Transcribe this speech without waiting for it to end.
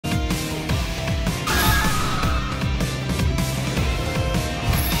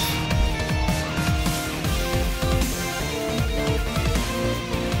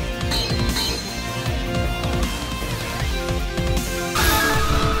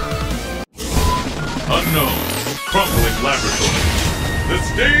Unknown, crumbling laboratory. The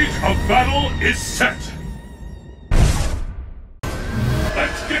stage of battle is set.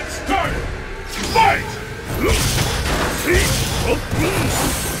 Let's get started. Fight!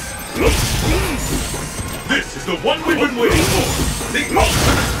 This is the one we've been waiting for. The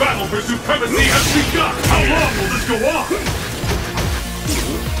ultimate battle for supremacy has begun. How long will this go on?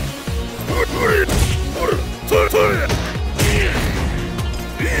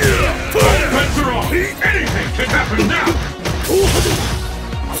 All bets are off. Anything can happen now.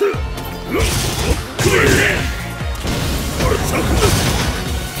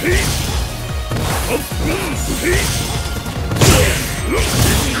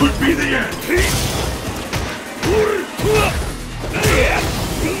 This could be the end.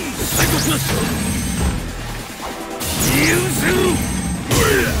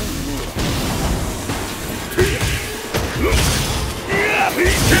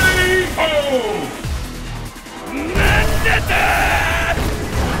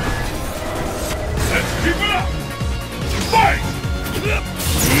 Let's keep it up! Fight!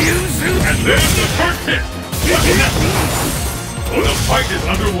 And there's the first hit! The fight is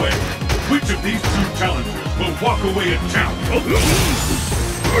underway. Which of these two challengers will walk away a champion?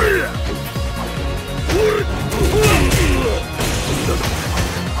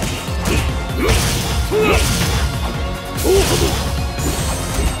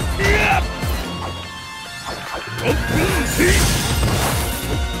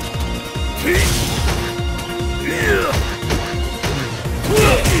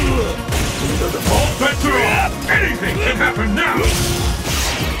 All bets are off! Anything can happen now!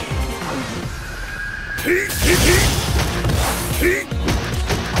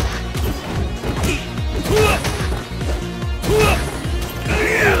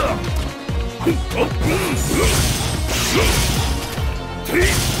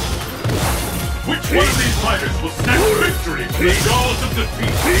 Which one of these fighters will snatch victory from the jaws of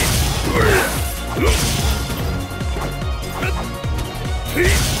defeat?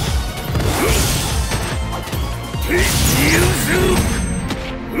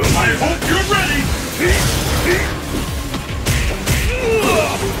 I hope you're ready!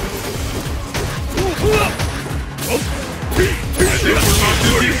 I think we're about to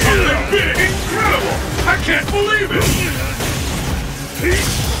see something big! Incredible! I can't believe it!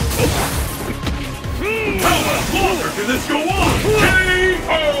 How much longer can this go on? K.O.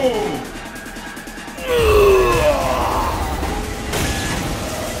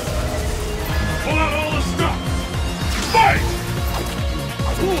 Pull out all the stops! Fight!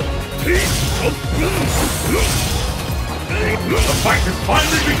 The fight has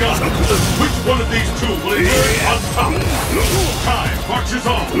finally begun! Which one of these two will emerge on top? Time marches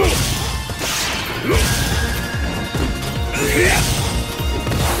on!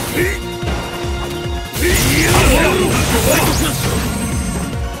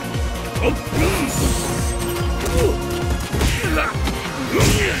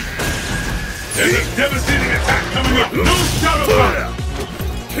 There's a devastating attack coming up! No doubt about it!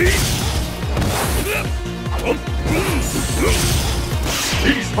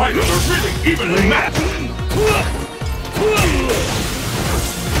 These fighters are really evenly matched!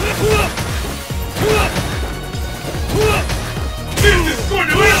 This is going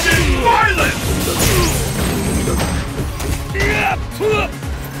to end in violence!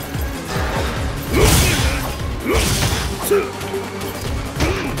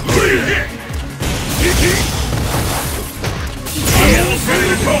 I'm almost ready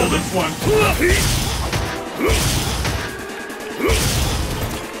to call this one!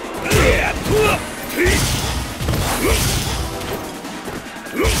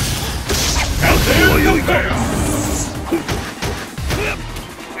 And there's the payoff!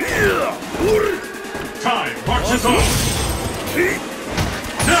 Time marches on!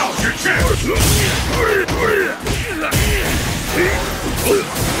 Now's your chance!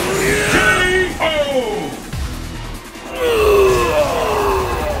 K.O.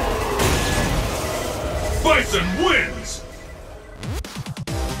 Bison wins!